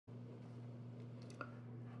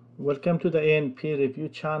Welcome to the ANP review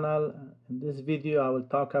channel. In this video, I will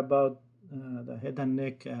talk about the head and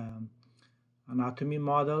neck anatomy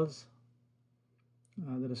models.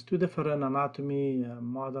 There is two different anatomy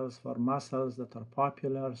models for muscles that are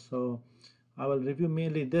popular. So I will review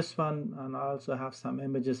mainly this one, and I also have some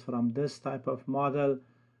images from this type of model.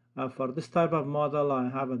 For this type of model, I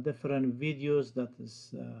have a different videos that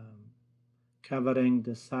is covering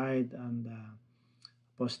the side and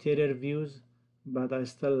posterior views, but I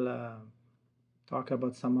still talk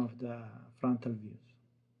about some of the frontal views.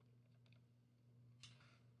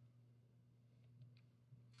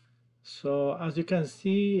 So as you can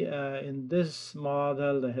see in this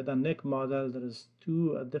model, the head and neck model, there is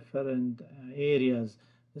two different areas.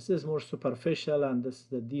 This is more superficial and this is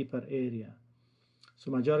the deeper area. So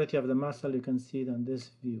majority of the muscle you can see it on this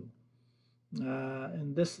view.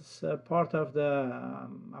 In this part of the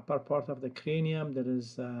upper part of the cranium, there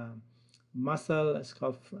is muscle. It's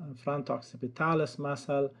called frontoccipitalis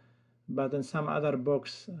muscle, but in some other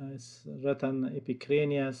books it's written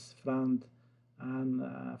epicranius front and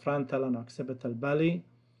frontal and occipital belly.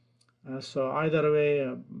 So either way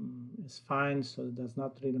is fine, so it does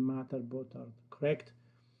not really matter, both are correct.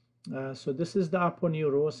 So this is the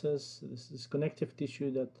aponeurosis. This is connective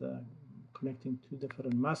tissue that connecting two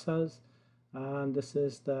different muscles, and this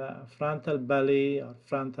is the frontal belly or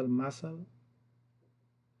frontal muscle.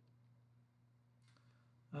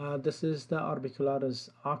 This is the orbicularis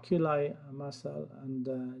oculi muscle,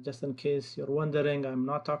 and just in case you're wondering, I'm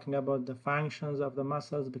not talking about the functions of the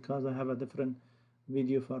muscles because I have a different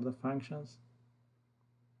video for the functions.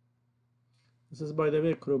 This is, by the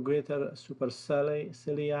way, corrugator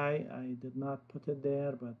supercilii. I did not put it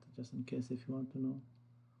there, but just in case if you want to know.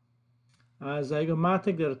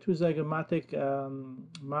 Zygomatic, there are two zygomatic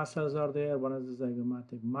muscles are there. One is the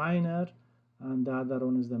zygomatic minor, and the other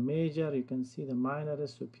one is the major. You can see the minor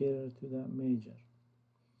is superior to the major.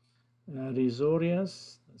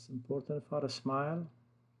 Risorius, that's important for a smile.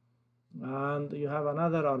 And you have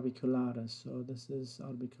another orbicularis, so this is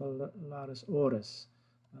orbicularis oris.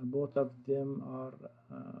 Both of them are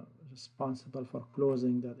responsible for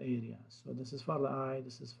closing that area. So this is for the eye,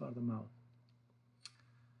 this is for the mouth.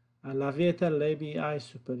 Levator labii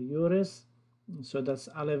superioris, so that's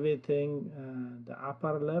elevating the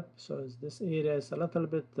upper lip. So this area is a little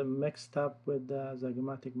bit mixed up with the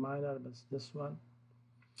zygomatic minor, but it's this one.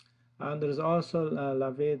 And there is also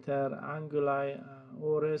levator anguli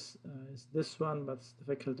oris, is this one, but it's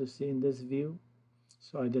difficult to see in this view,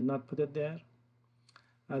 so I did not put it there.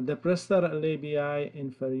 Depressor labii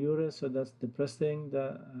inferioris, so that's depressing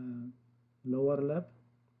the lower lip.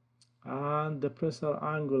 And depressor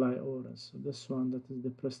anguli oris, so this one that is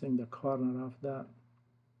depressing the corner of the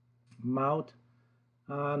mouth,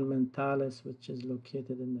 and mentalis, which is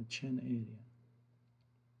located in the chin area.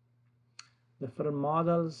 Different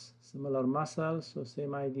models, similar muscles, so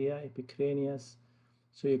same idea, epicranius.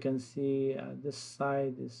 So you can see this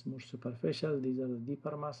side is more superficial, these are the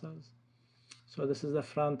deeper muscles. So this is the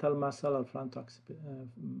frontal muscle or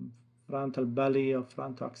frontal belly or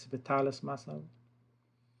frontoccipitalis muscle.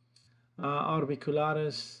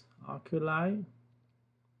 Orbicularis oculi,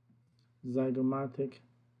 zygomatic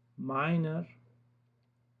minor,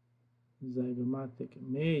 zygomatic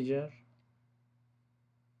major,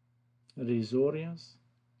 risorius,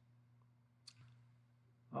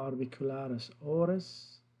 orbicularis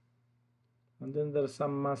oris, and then there are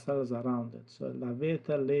some muscles around it. So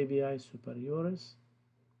levator labii superioris,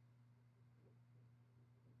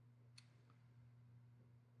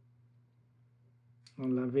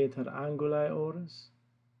 and levator anguli oris,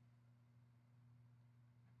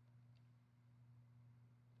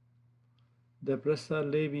 depressor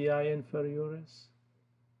labii inferioris,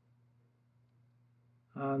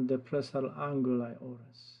 and depressor anguli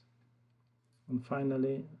oris, and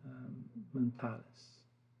finally mentalis.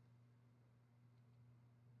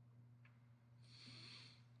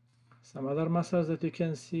 Some other muscles that you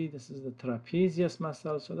can see, this is the trapezius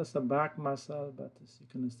muscle, so that's the back muscle, but you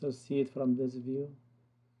can still see it from this view.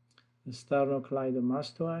 The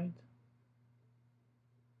sternocleidomastoid,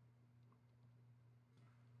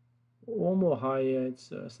 omohyoid,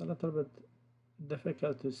 so it's a little bit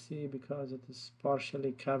difficult to see because it is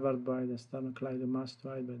partially covered by the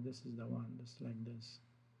sternocleidomastoid, but this is the one, just like this.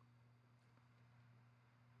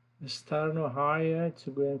 The sternohyoid,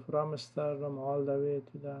 so going from sternum all the way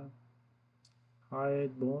to the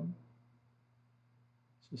hyoid bone.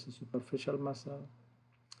 So this is superficial muscle.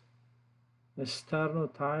 The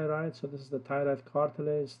sternothyroid, so this is the thyroid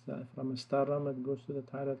cartilage. From sternum it goes to the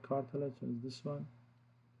thyroid cartilage, so it's this one.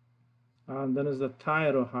 And then is the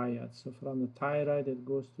thyrohyoid, so from the thyroid it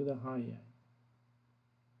goes to the hyoid.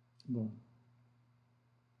 bone.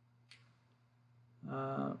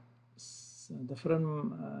 Different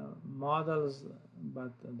models,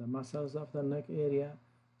 but the muscles of the neck area.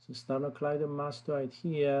 So sternocleidomastoid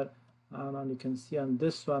here, and you can see on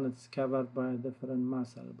this one it's covered by a different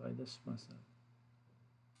muscle, by this muscle.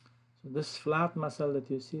 So this flat muscle that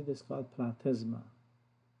you see, this is called platysma.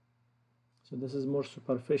 So this is more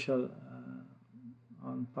superficial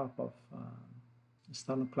on top of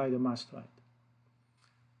sternocleidomastoid.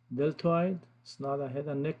 Deltoid, it's not a head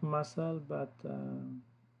and neck muscle, but in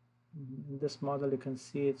this model you can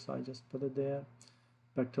see it, so I just put it there.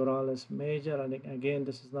 Pectoralis major, and again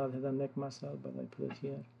this is not head and neck muscle, but I put it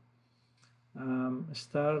here.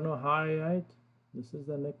 Sternohyoid, this is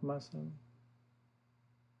the neck muscle.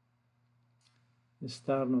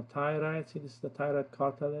 Sternothyroid, see this is the thyroid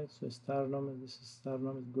cartilage, so sternum, this is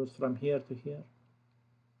sternum, it goes from here to here.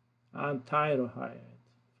 And thyrohyoid,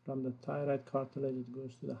 from the thyroid cartilage it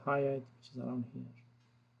goes to the hyoid, which is around here.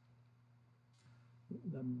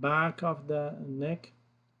 The back of the neck,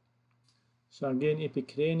 so again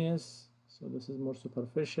epicranius, so this is more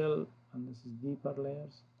superficial and this is deeper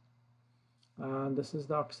layers. And this is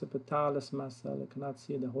the occipitalis muscle. You cannot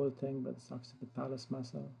see the whole thing, but it's occipitalis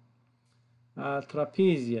muscle.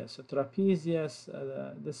 Trapezius, so trapezius,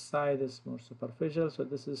 this side is more superficial, so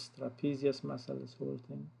this is trapezius muscle, this whole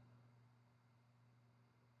thing.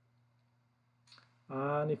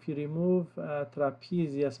 And if you remove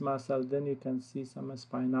trapezius muscle, then you can see some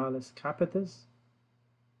spinalis capitis.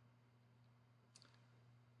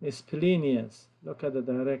 Splenius, look at the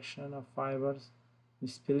direction of fibers.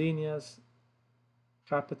 Splenius,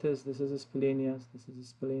 capitis, this is splenius, this is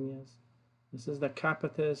splenius. This is the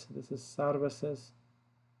capitis, this is cervicis.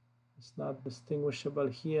 It's not distinguishable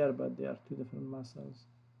here, but they are two different muscles.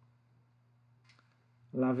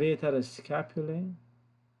 Levator scapulae.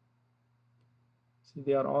 See,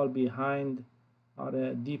 they are all behind or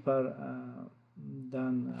deeper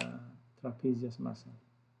than trapezius muscle.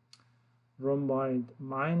 Rhomboid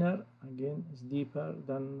minor, again, is deeper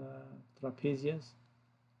than trapezius.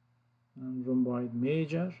 And rhomboid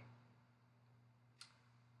major.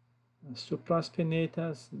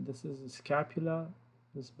 Supraspinatus, this is scapula,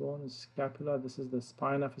 this bone is scapula, this is the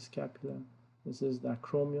spine of scapula, this is the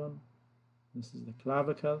acromion, this is the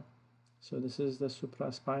clavicle, so this is the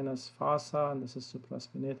supraspinous fossa, and this is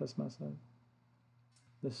supraspinatus muscle.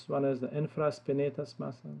 This one is the infraspinatus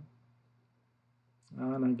muscle,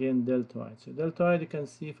 and again deltoid. So deltoid you can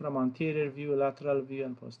see from anterior view, lateral view,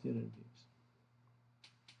 and posterior views.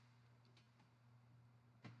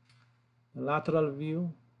 The lateral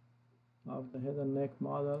view of the head and neck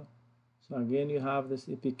model. So again you have this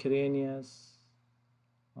epicranius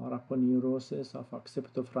or aponeurosis of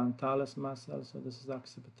occipitofrontalis muscle. So this is the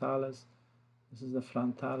occipitalis, this is the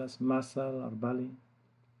frontalis muscle or belly.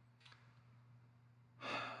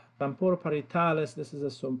 Temporoparietalis, this is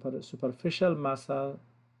a superficial muscle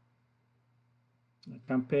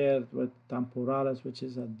compared with temporalis, which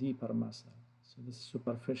is a deeper muscle. So this is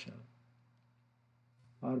superficial.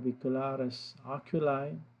 Orbicularis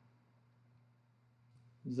oculi,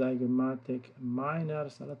 zygomatic minor,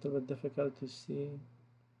 it's a little bit difficult to see,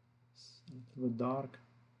 it's a little bit dark.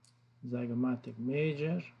 Zygomatic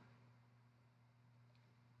major,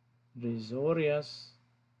 risorius,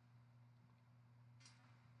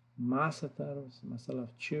 masseter, muscle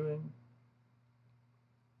of chewing,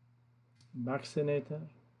 vaccinator,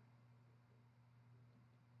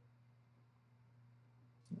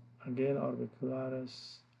 again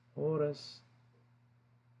orbicularis oris,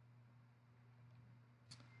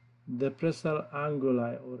 depressor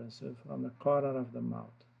anguli oris, so from the corner of the mouth.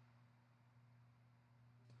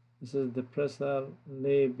 This is depressor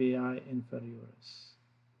labii inferioris.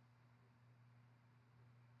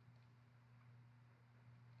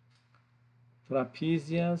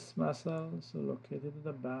 Trapezius muscle, so located at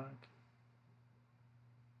the back.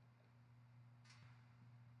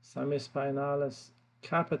 Semispinalis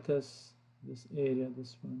capitis, this area,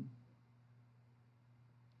 this one.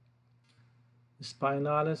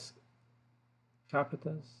 Spinalis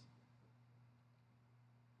capitis,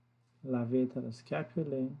 levator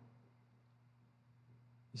scapulae,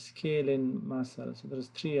 scalene muscle. So there's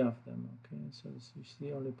three of them, okay? So you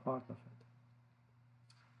see only part of it.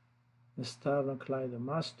 The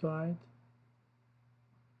sternocleidomastoid,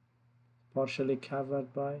 partially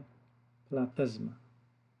covered by platysma.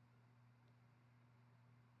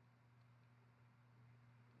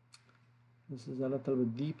 This is a little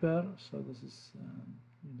bit deeper, so this is,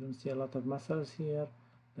 you don't see a lot of muscles here.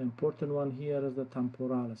 The important one here is the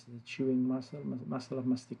temporalis, the chewing muscle, muscle of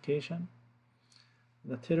mastication.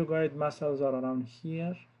 The pterygoid muscles are around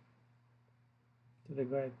here.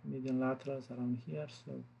 pterygoid median laterals around here,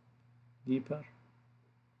 so deeper.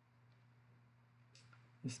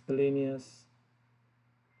 Splenius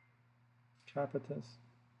capitis,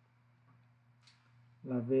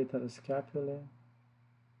 levator scapulae.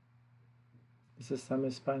 This is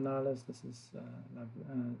semispinalis, this is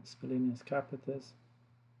splenius capitis,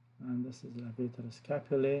 and this is levator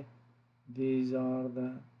scapulae. These are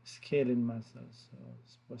the scalene muscles, so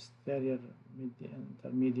it's posterior,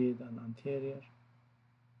 intermediate, and anterior.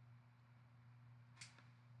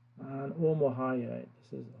 And omohyoid,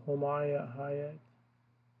 this is homohyoid.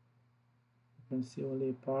 You can see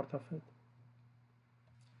only part of it.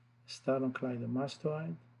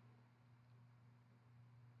 Sternocleidomastoid,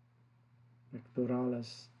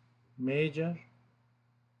 pectoralis major,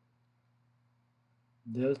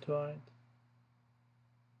 deltoid,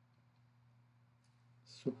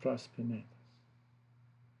 supraspinatus.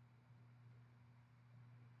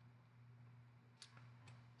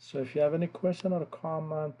 So if you have any question or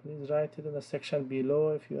comment, please write it in the section below.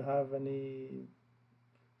 If you have any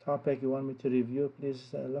topic you want me to review,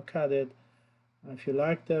 please look at it. If you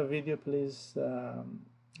like the video, please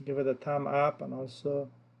give it a thumb up, and also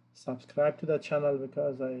subscribe to the channel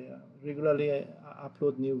because I regularly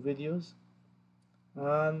upload new videos.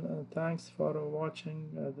 And thanks for watching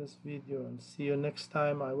this video, and see you next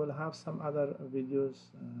time. I will have some other videos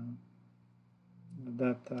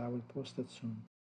that I will post it soon.